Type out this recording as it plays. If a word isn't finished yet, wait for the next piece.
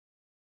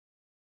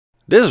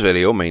This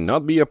video may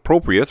not be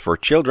appropriate for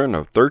children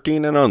of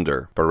 13 and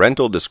under.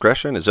 Parental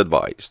discretion is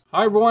advised.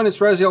 Hi everyone, it's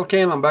Raziel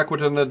Kane. I'm back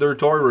with another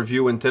toy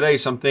review, and today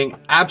something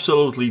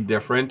absolutely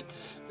different.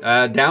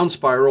 Down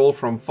Spiral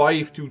from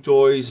 5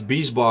 Toys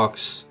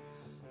Beastbox.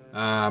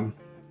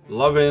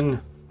 Loving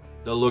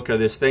the look of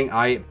this thing.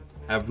 I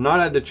have not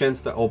had the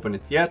chance to open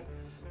it yet,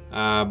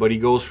 but he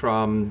goes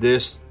from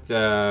this,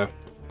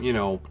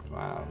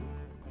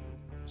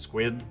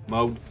 squid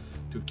mode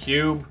to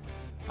cube.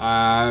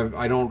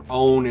 I don't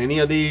own any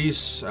of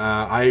these.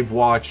 I've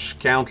watched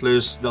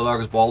countless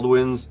Deluxe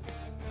Baldwin's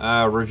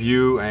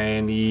review,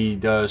 and he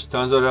does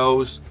tons of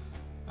those.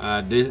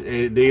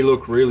 They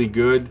look really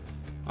good.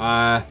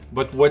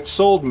 But what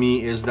sold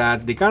me is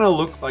that they kind of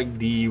look like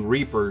the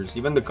Reapers.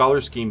 Even the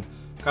color scheme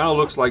kind of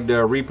looks like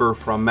the Reaper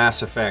from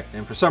Mass Effect.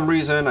 And for some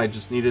reason, I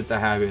just needed to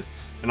have it.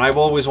 And I've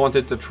always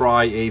wanted to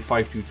try a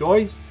 5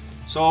 Toys.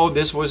 So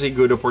this was a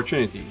good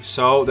opportunity.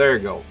 So there you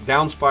go.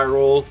 Down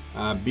Spiral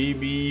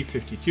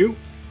BB52. I'm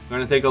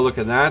going to take a look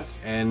at that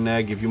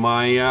and give you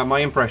my my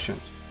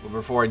impressions. But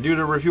before I do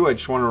the review, I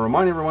just want to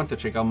remind everyone to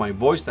check out my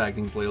voice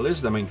acting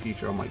playlist, the main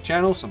feature of my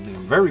channel, something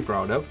I'm very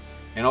proud of.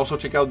 And also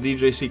check out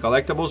DJC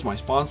Collectibles, my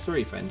sponsor,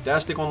 a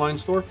fantastic online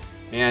store.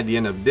 And at the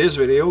end of this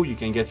video, you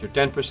can get your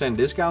 10%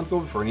 discount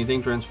code for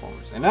anything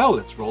Transformers. And now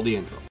let's roll the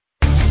intro.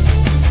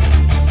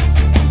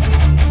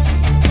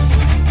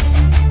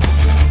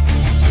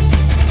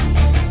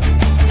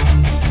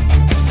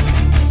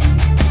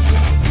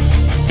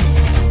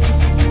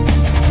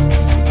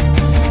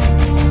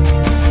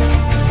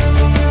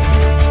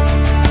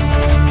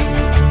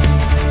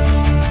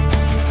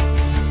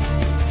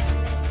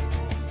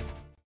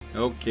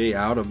 Okay,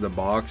 out of the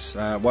box.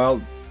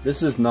 Well,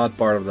 this is not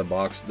part of the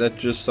box. That's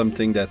just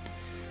something that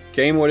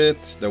came with it.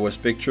 There was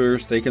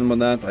pictures taken with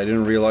that. I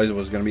didn't realize it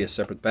was going to be a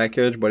separate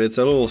package, but it's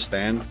a little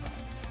stand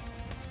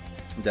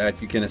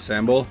that you can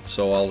assemble.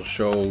 So I'll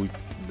show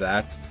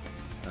that.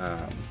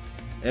 And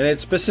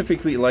it's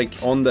specifically, like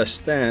on the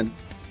stand,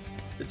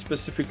 it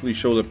specifically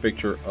shows a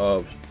picture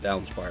of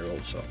Down Spiral.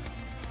 So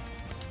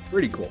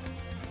pretty cool.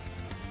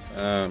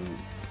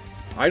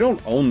 I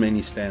don't own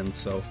many stands,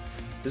 so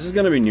this is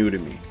going to be new to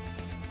me.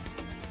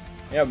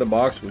 I have the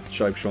box,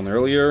 which I've shown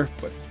earlier,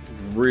 but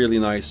really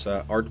nice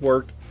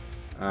artwork.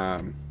 I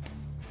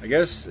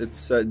guess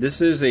it's this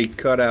is a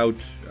cutout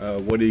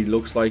what it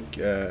looks like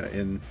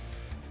in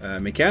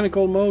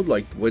mechanical mode,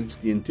 like what's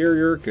the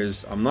interior,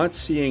 because I'm not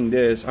seeing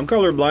this. I'm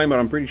colorblind, but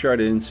I'm pretty sure I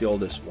didn't see all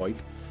this white.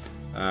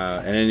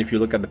 And then if you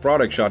look at the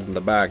product shot in the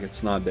back,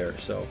 it's not there,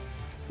 so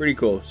pretty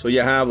cool. So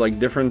you have like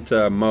different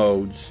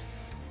modes,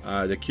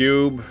 the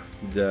cube,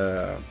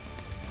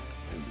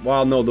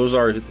 well, no, those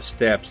are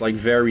steps, like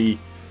very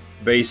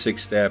basic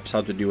steps how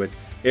to do it.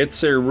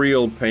 It's a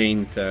real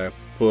pain to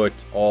put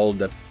all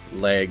the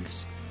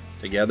legs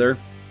together.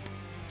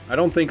 I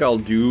don't think I'll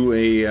do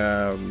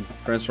a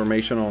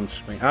transformation on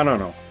screen. I don't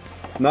know.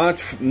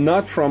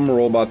 Not from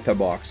robot to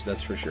box,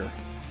 that's for sure.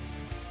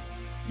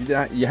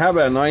 You have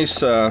a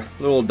nice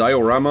little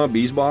diorama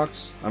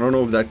Beastbox. I don't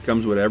know if that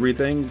comes with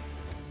everything,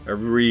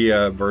 every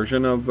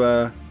version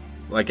of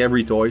like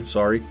every toy,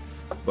 sorry,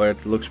 but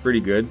it looks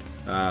pretty good.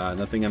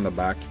 Nothing in the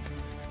back.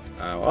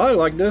 Well, I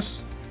like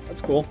this.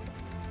 That's cool.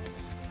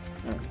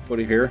 Put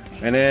it here.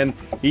 And then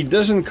he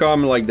doesn't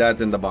come like that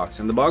in the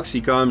box. In the box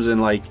he comes in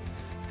like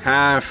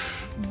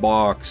half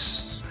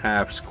box,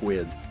 half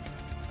squid.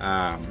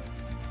 As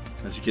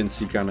you can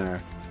see kind of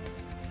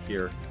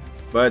here.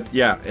 But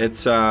yeah,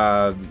 it's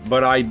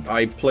but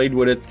I played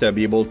with it to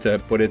be able to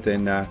put it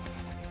in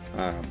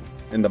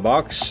the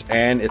box,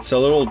 and it's a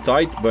little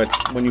tight,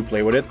 but when you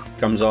play with it, it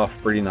comes off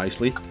pretty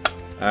nicely.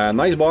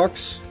 Nice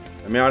box.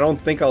 I mean, I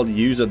don't think I'll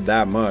use it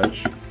that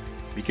much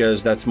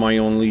because that's my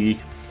only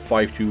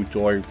 5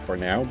 toy for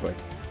now, but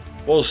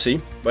we'll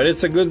see. But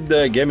it's a good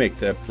gimmick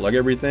to plug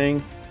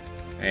everything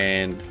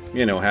and,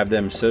 you know, have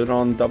them sit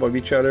on top of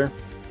each other.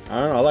 I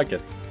don't know, I like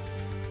it.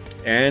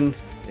 And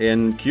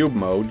in cube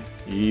mode,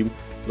 he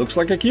looks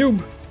like a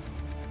cube,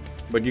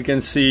 but you can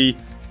see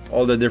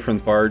all the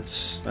different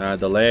parts,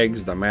 the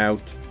legs, the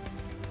mouth.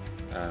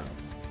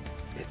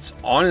 It's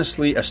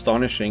honestly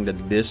astonishing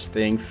that this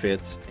thing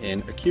fits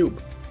in a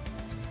cube.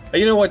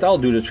 You know what? I'll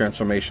do the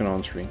transformation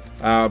on screen.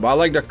 I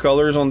like the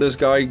colors on this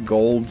guy.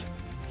 Gold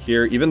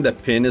here. Even the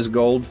pin is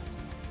gold.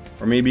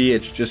 Or maybe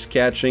it's just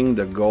catching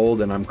the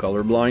gold and I'm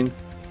colorblind.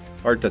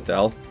 Hard to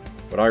tell.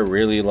 But I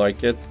really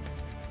like it.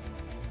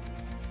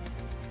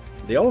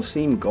 They all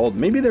seem gold.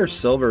 Maybe they're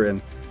silver,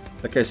 and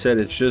like I said,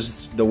 it's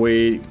just the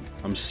way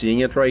I'm seeing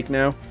it right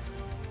now.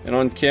 And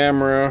on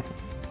camera,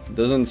 it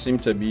doesn't seem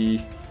to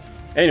be...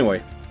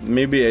 Anyway,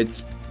 maybe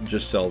it's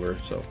just silver,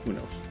 so who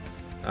knows.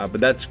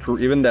 But that screw,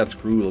 even that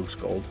screw looks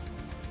gold.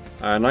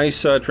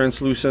 Nice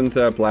translucent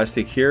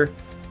plastic here,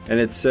 and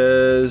it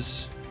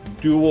says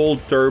dual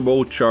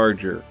turbo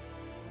charger.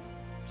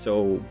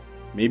 So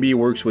maybe it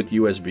works with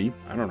USB.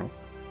 I don't know.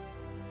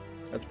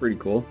 That's pretty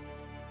cool.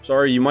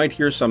 Sorry, you might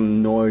hear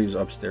some noise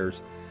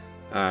upstairs.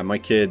 My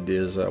kid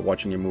is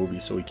watching a movie,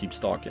 so he keeps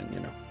talking, you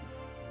know.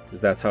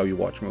 because that's how you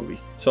watch movie.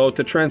 So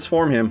to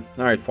transform him,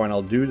 all right, fine,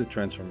 I'll do the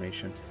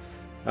transformation.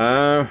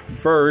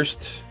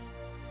 First,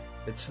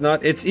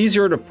 it's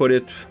easier to put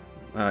it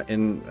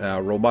in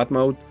robot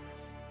mode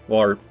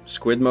or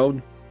squid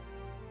mode.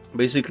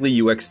 Basically,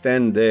 you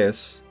extend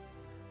this,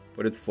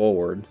 put it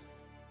forward.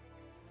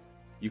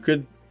 You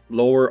could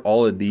lower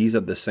all of these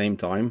at the same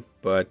time,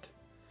 but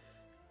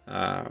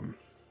I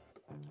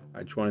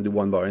just want to do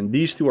one bar. And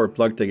these two are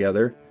plugged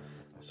together.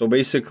 So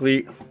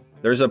basically,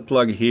 there's a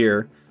plug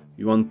here.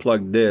 You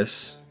unplug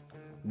this.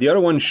 The other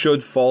one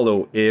should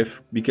follow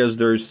because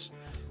there's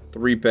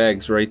 3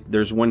 pegs, right?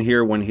 There's one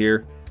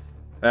here,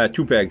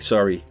 2 pegs,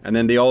 sorry. And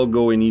then they all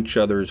go in each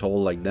other's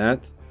hole like that.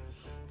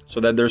 So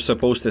that they're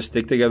supposed to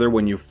stick together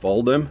when you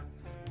fold them.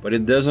 But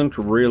it doesn't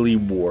really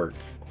work.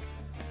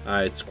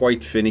 It's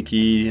quite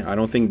finicky. I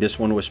don't think this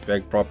one was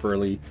pegged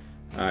properly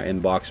in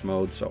box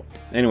mode. So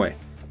anyway,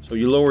 so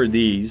you lower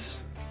these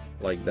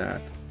like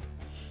that.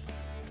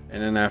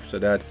 And then after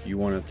that, you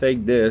want to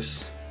take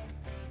this,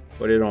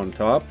 put it on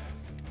top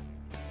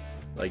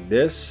like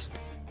this.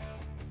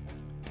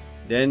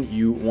 Then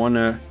you want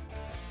to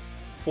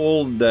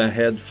pull the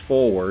head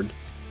forward,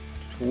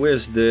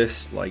 twist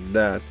this like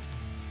that.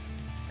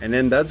 And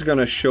then that's going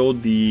to show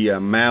the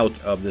mouth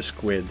of the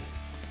squid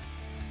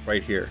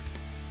right here.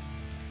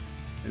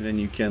 And then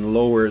you can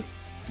lower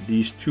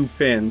these 2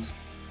 pins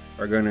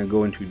are going to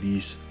go into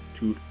these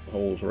 2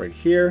 holes right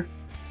here.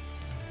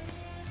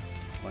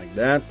 Like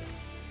that.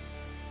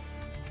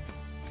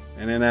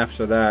 And then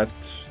after that,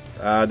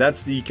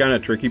 that's the kind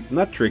of tricky,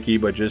 not tricky,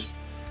 but just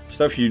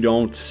stuff you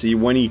don't see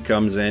when he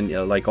comes in.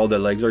 Like all the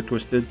legs are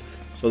twisted.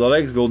 So the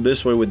legs go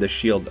this way with the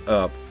shield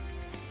up.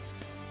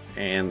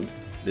 And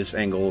this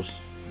angles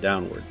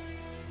downward.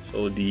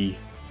 So the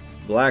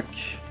black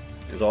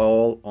is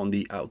all on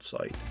the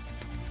outside.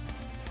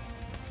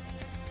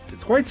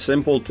 It's quite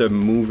simple to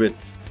move it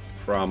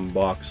from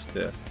box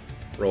to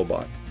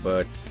robot,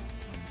 but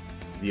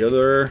the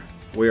other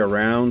way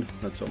around,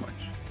 not so much.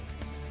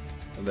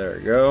 So there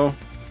you go.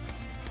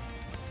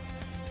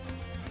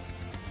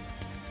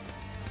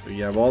 So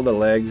you have all the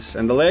legs,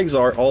 and the legs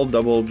are all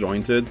double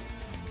jointed.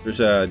 There's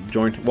a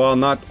joint, well,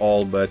 not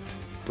all, but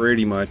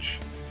pretty much.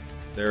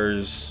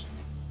 There's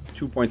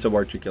 2 points of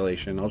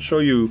articulation. I'll show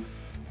you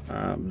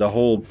the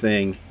whole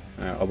thing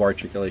of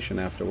articulation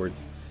afterwards.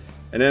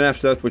 And then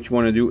after that, what you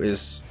want to do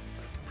is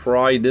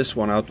pry this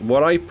one out.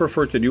 What I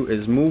prefer to do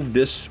is move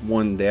this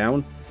one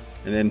down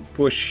and then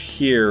push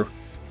here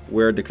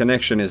where the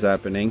connection is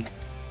happening.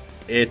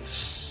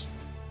 It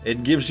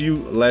gives you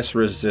less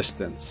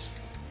resistance.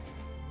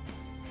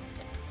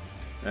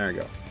 There you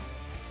go.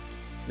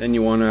 Then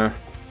you want to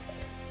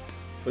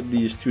put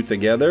these 2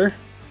 together.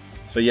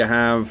 So you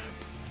have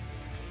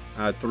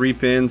 3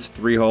 pins,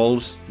 3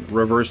 holes,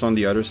 reverse on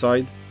the other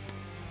side.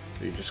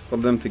 So you just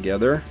clip them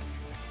together.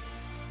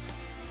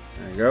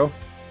 There you go.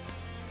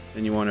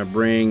 Then you want to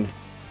bring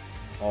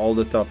all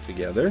the top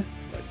together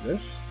like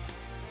this.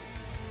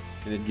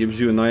 And it gives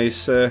you a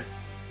nice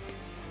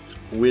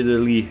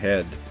squiddly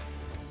head.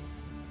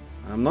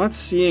 I'm not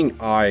seeing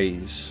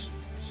eyes.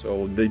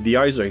 So the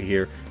eyes are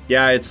here.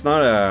 Yeah, it's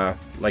not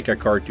like a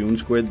cartoon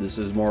squid. This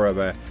is more of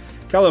a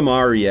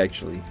calamari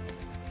actually.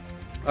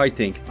 I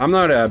think. I'm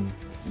not a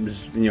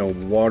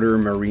water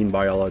marine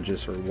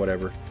biologist or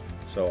whatever.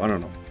 So I don't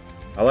know.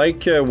 I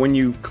like when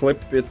you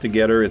clip it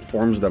together, it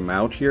forms the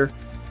mouth here.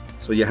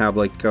 So you have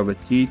like cover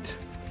teeth,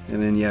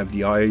 and then you have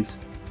the eyes.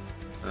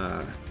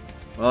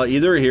 Well,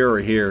 either here or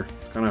here.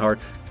 It's kind of hard.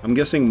 I'm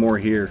guessing more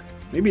here.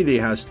 Maybe they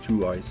has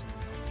 2 eyes.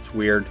 It's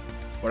weird,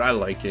 but I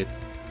like it.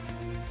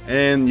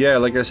 And yeah,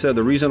 like I said,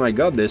 the reason I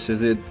got this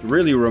is it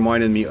really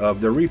reminded me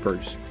of the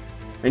Reapers.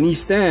 And he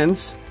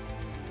stands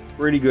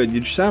pretty good. You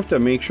just have to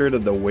make sure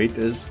that the weight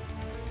is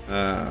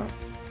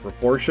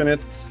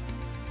proportionate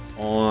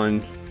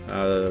on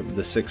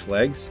the 6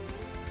 legs,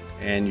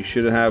 and you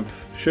shouldn't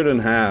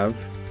have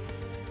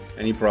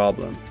any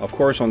problem. Of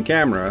course, on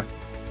camera,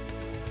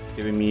 it's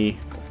giving me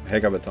a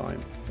heck of a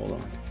time. Hold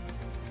on.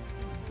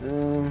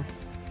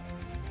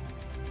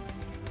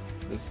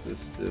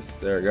 This.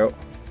 There you go.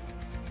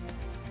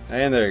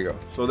 And there you go.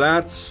 So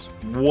that's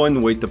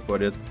one way to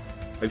put it.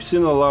 I've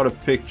seen a lot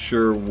of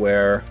picture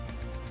where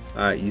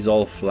he's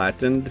all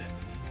flattened.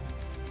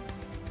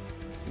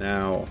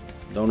 Now,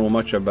 don't know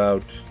much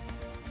about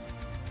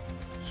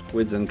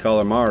squids and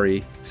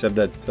calamari, except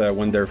that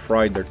when they're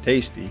fried, they're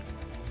tasty.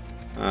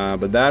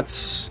 But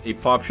that's a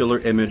popular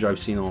image I've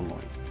seen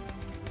online.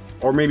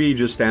 Or maybe he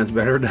just stands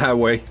better that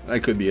way.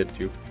 That could be it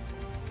too.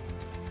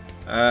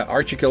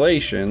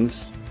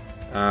 Articulations.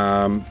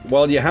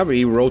 Well, you have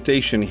a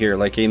rotation here,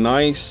 like a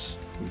nice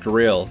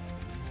drill.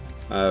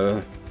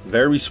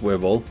 Very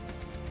swivel.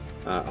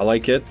 I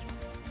like it.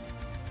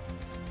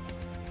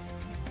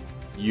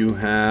 You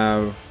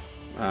have,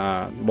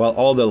 well,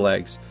 all the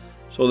legs.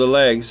 So the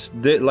legs,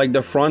 like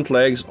the front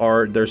legs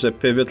there's a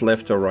pivot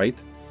left to right.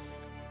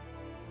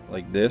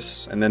 Like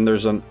this. And then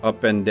there's an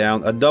up and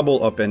down, a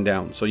double up and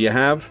down. So you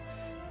have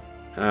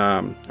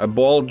a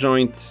ball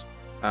joint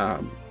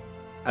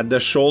at the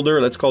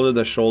shoulder, let's call it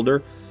the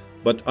shoulder.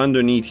 But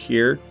underneath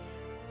here,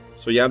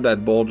 So you have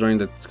that ball joint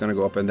that's gonna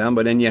go up and down,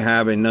 but then you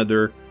have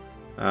another,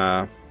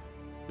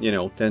 you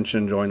know,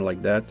 tension joint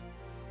like that.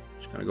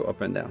 It's gonna go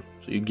up and down.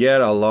 So you get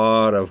a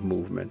lot of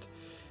movement.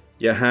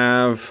 You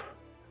have,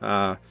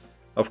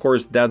 of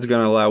course, that's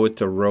gonna allow it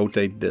to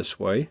rotate this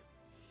way.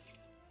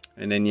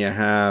 And then you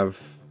have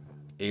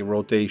a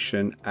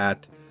rotation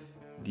at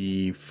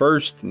the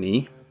first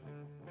knee,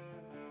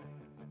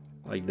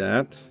 like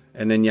that.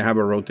 And then you have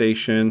a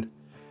rotation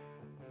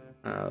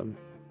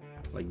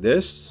like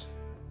this,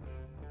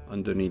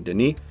 underneath the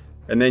knee.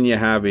 And then you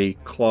have a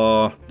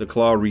claw, the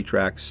claw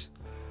retracts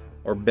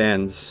or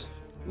bends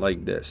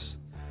like this.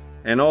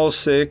 And all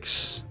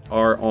 6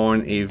 are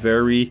on a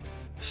very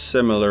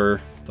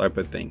similar type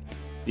of thing.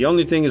 The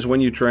only thing is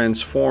when you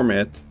transform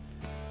it,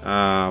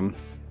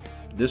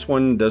 this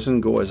one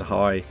doesn't go as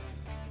high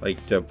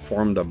like to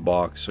form the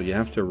box, so you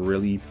have to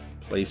really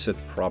place it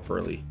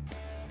properly.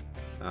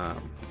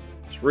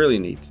 It's really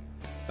neat.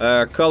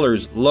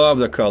 Colors, love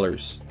the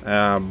colors,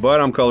 but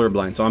I'm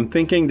colorblind, so I'm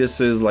thinking this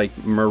is like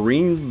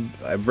marine,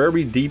 a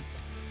very deep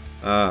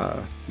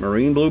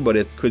marine blue, but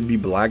it could be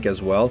black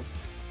as well.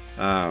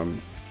 My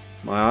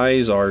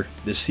eyes are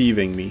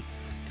deceiving me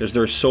because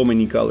there's so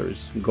many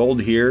colors.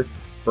 Gold here,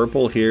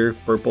 purple here,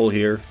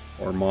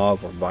 or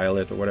mauve or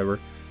violet or whatever.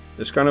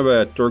 There's kind of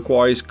a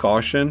turquoise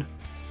caution.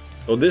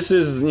 So this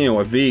is, you know,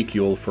 a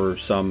vehicle for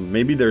some,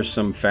 maybe there's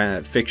some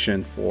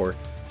fiction for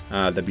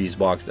the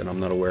Beastbox that I'm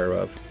not aware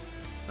of.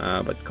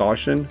 But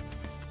caution.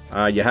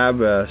 You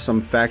have some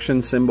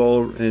faction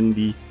symbol in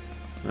the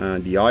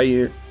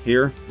eye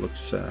here.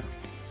 Looks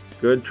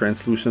good.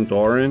 Translucent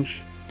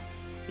orange.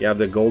 You have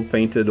the gold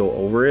painted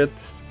over it.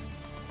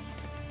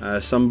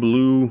 Some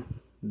blue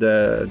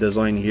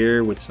design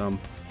here with some,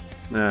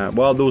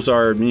 well, those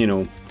are, you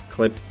know,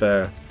 clip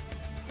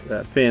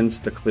pins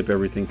to clip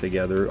everything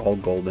together, all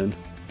golden.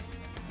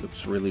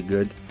 Looks really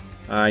good.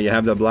 You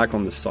have the black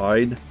on the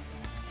side,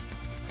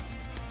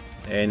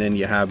 and then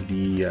you have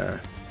the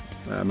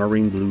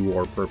marine blue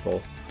or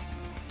purple.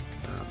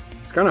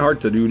 It's kind of hard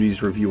to do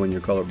these review when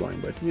you're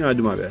colorblind, but you know, I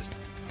do my best.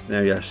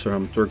 Now you have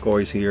some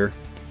turquoise here,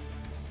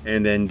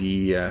 and then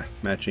the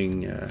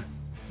matching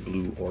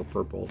blue or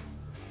purple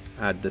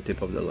at the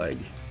tip of the leg.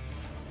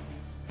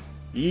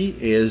 He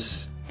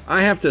is,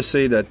 I have to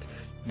say that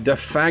the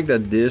fact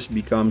that this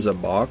becomes a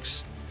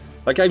box,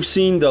 like I've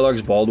seen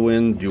Deluxe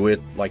Baldwin do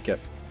it like a,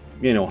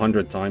 you know,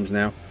 100 times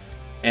now,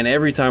 and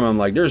every time I'm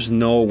like, there's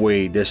no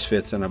way this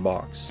fits in a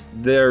box.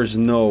 There's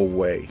no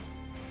way.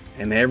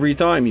 And every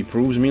time he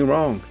proves me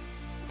wrong.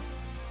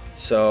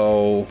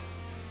 So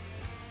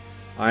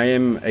I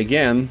am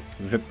again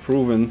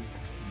proven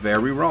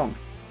very wrong.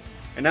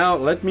 And now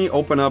let me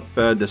open up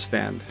the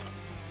stand.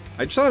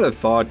 I just had a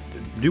thought,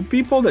 do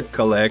people that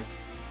collect,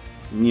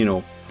 you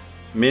know,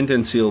 mint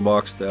and seal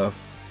box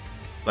stuff,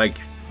 like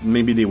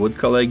maybe they would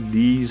collect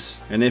these,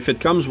 and if it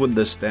comes with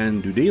the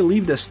stand, do they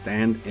leave the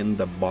stand in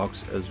the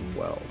box as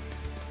well?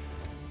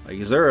 Like,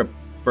 is there a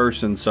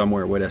person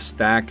somewhere with a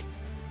stack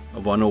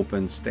of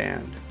unopened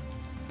stand?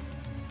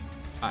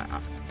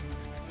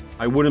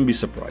 I wouldn't be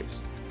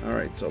surprised. All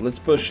right, so let's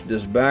push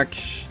this back.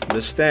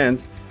 The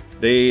stand,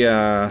 they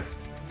I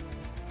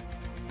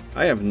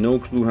have no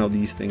clue how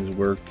these things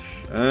work.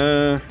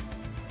 All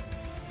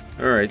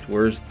right,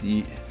 where's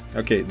the,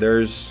 okay,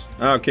 there's,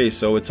 okay,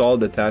 so it's all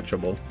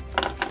detachable.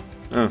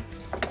 Oh,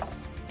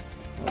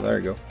 well, there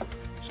you go.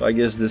 So I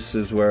guess this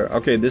is where,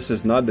 okay, this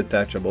is not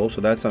detachable, so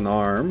that's an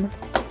arm.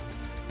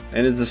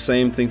 And it's the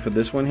same thing for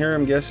this one here,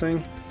 I'm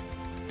guessing.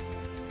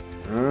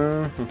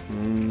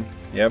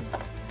 Yep,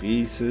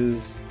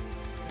 pieces,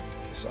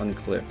 just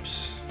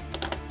unclips.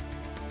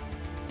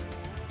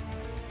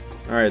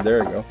 All right,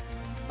 there we go.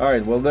 All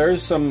right, well,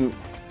 there's some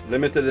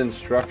limited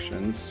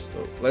instructions.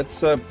 So let's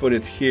put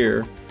it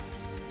here.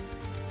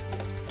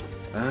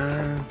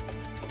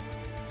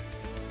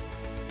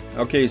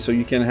 Okay, so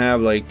you can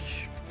have like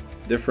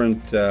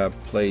different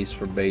place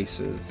for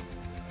bases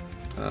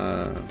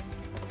that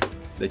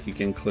you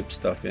can clip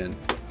stuff in.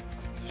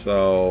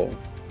 So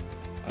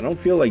I don't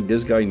feel like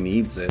this guy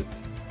needs it,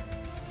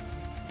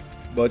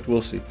 but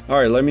we'll see. All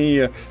right, let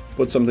me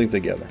put something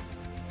together.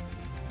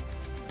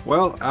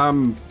 Well,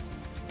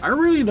 I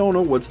really don't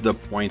know what's the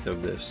point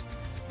of this.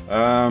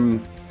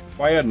 If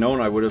I had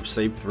known, I would have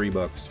saved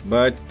 $3,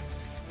 but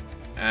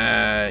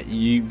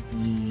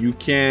you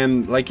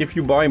can, like, if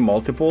you buy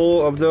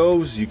multiple of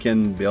those, you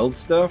can build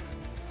stuff.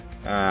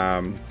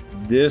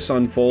 This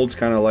unfolds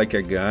kind of like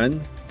a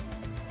gun,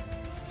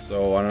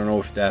 so I don't know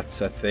if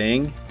that's a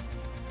thing.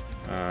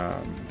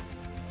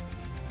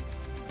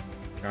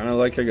 Kind of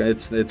like a gun.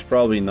 It's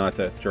probably not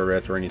a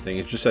turret or anything.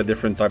 It's just a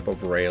different type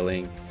of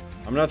railing.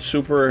 I'm not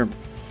super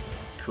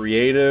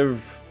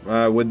creative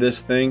with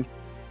this thing,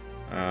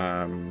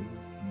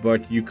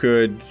 but you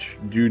could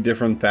do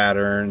different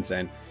patterns,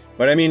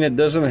 but I mean, it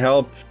doesn't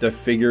help the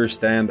figure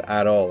stand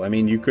at all. I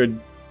mean, you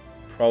could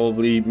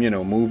probably, you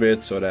know, move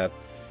it so that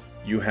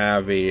you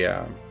have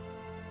a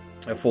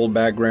full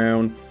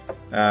background,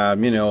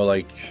 you know,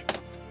 like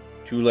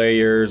 2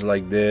 layers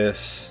like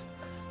this.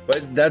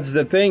 But that's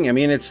the thing. I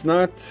mean, it's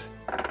not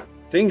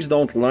things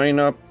don't line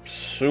up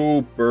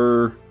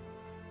super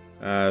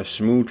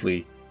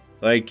smoothly.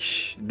 Like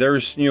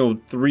there's,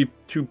 you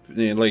know,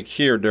 like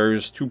here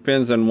there's 2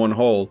 pins and 1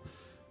 hole,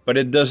 but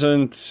it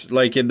doesn't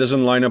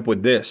line up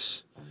with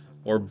this,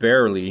 or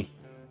barely.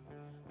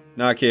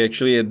 No, okay,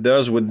 actually it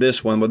does with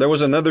this one, but there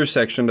was another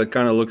section that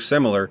kind of looks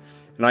similar,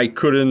 and I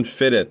couldn't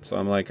fit it. So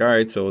I'm like, all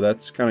right, so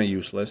that's kind of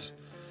useless.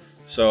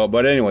 So,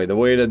 but anyway, the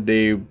way that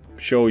they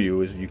show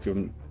you is you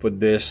can put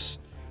this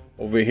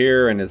over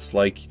here, and it's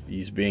like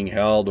he's being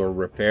held or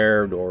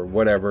repaired or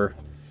whatever.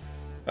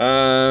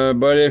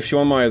 But if you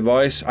want my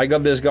advice, I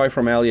got this guy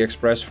from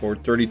AliExpress for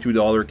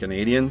 $32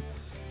 Canadian.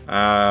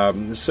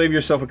 Save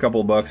yourself a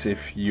couple bucks if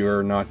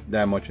you're not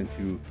that much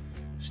into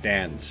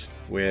stands,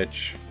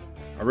 which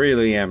I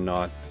really am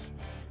not.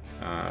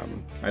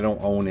 I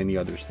don't own any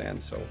other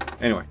stands, so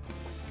anyway,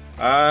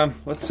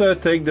 let's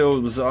take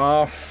those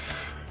off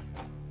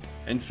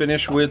and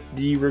finish with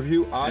the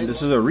review. And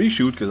this is a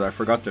reshoot because I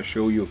forgot to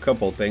show you a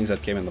couple things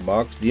that came in the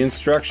box. The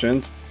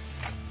instructions,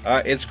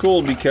 it's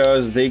cool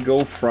because they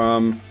go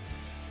from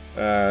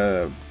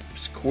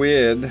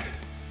squid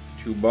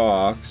to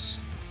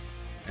box,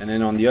 and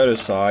then on the other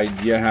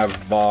side you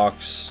have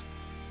box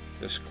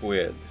to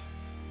squid.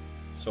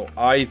 So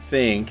I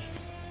think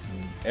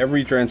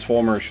every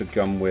transformer should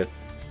come with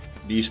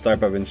these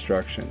type of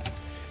instructions.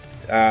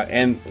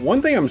 And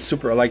one thing I'm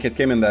super, like, it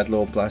came in that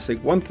little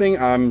plastic. One thing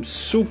I'm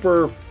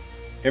super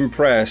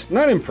impressed,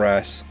 not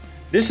impressed,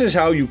 this is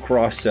how you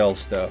cross-sell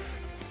stuff.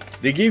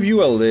 They give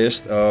you a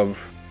list of,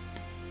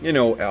 you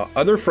know,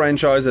 other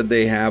franchise that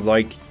they have,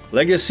 like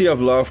Legacy of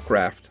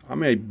Lovecraft.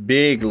 I'm a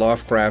big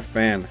Lovecraft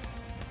fan.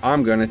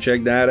 I'm gonna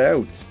check that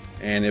out.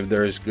 And if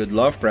there's good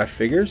Lovecraft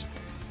figures,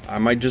 I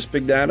might just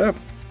pick that up.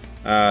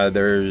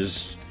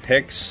 There's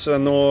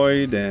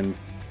Hexanoid and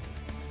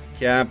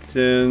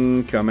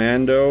Captain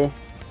Commando,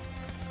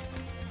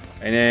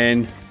 and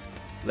then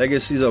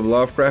Legacies of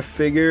Lovecraft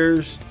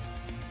figures.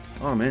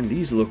 Oh man,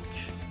 these look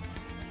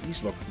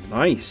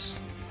nice.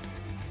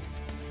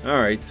 All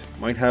right,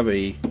 might have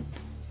a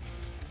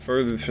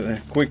further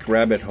quick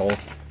rabbit hole.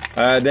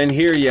 Then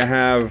here you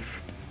have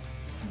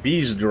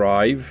Beast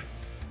Drive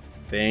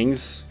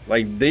things.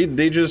 Like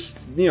they just,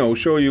 you know,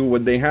 show you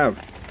what they have.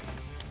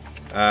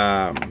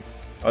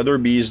 Other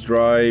Beast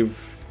Drive,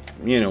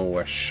 you know,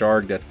 a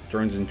shark that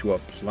turns into a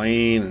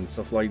plane and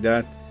stuff like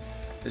that.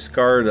 This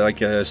card,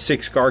 like a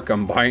 6-card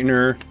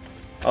combiner.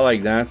 I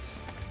like that.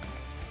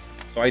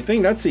 So I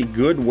think that's a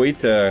good way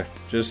to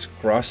just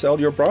cross-sell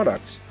your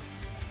products.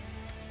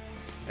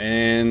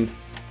 And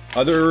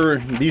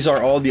these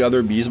are all the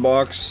other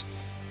Beastbox.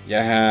 They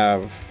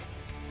have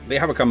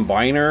a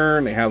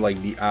combiner. They have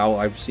like the owl.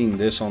 I've seen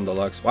this on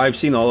Deluxe. I've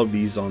seen all of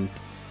these on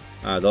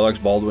Deluxe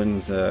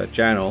Baldwin's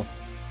channel.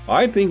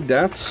 I think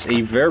that's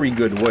a very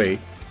good way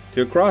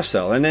to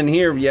cross-sell. And then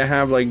here you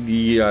have like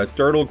the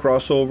Turtle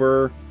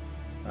crossover,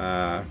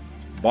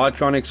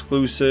 BotCon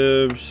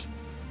exclusives,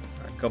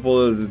 a couple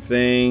of the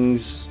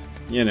things.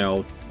 You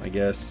know, I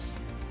guess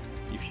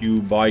if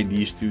you buy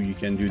these two, you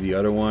can do the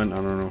other one. I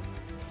don't know.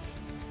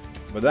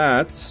 But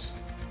I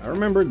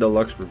remember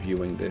Deluxe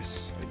reviewing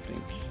this, I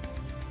think.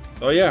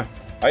 So yeah,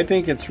 I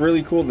think it's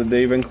really cool that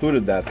they've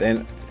included that.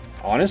 And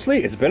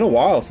honestly, it's been a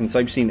while since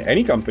I've seen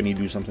any company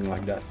do something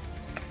like that.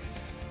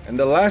 And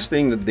the last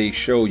thing that they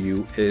show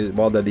you is,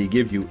 well, that they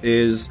give you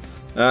is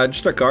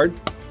just a card,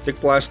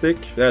 thick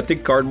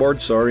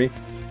cardboard, sorry,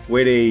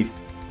 with a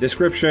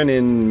description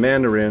in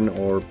Mandarin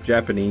or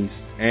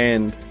Japanese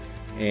and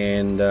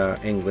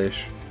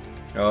English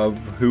of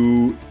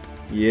who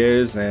he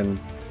is. And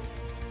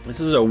this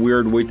is a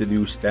weird way to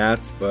do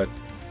stats, but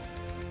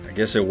I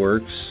guess it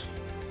works.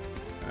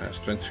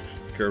 Strength,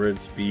 courage,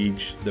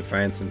 speed,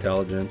 defense,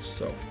 intelligence.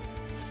 So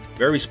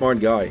very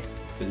smart guy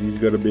because he's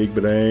got a big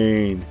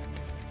brain.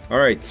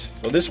 Alright,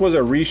 so this was a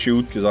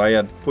reshoot because I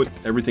had put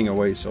everything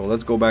away, so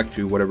let's go back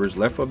to whatever's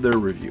left of the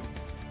review.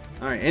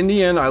 Alright, in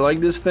the end, I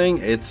like this thing.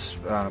 It's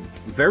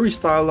very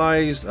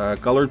stylized,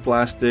 colored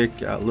plastic,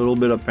 a little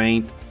bit of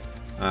paint.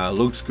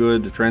 Looks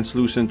good, the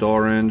translucent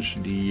orange,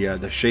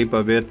 the shape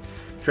of it.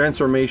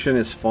 Transformation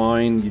is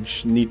fine, you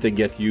just need to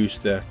get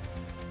used to,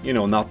 you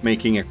know, not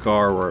making a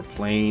car or a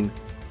plane.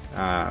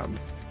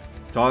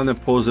 Ton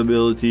of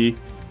possibility.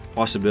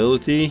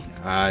 The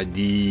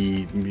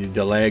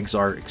legs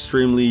are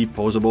extremely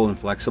posable and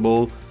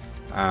flexible,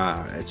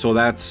 so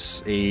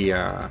that's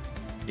a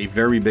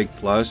very big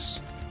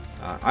plus.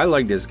 I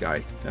like this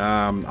guy.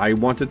 I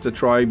wanted to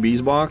try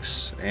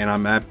Beastbox, and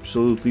I'm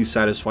absolutely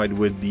satisfied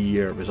with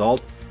the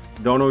result.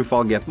 Don't know if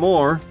I'll get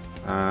more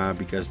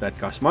because that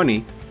costs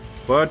money,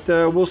 but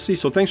we'll see.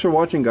 So thanks for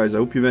watching, guys. I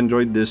hope you've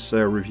enjoyed this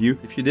review.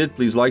 If you did,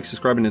 please like,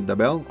 subscribe, and hit the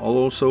bell. I'll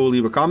also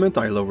leave a comment.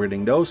 I love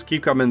reading those.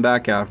 Keep coming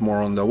back. I have more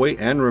on the way.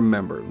 And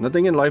remember,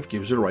 nothing in life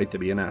gives you the right to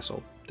be an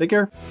asshole. Take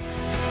care.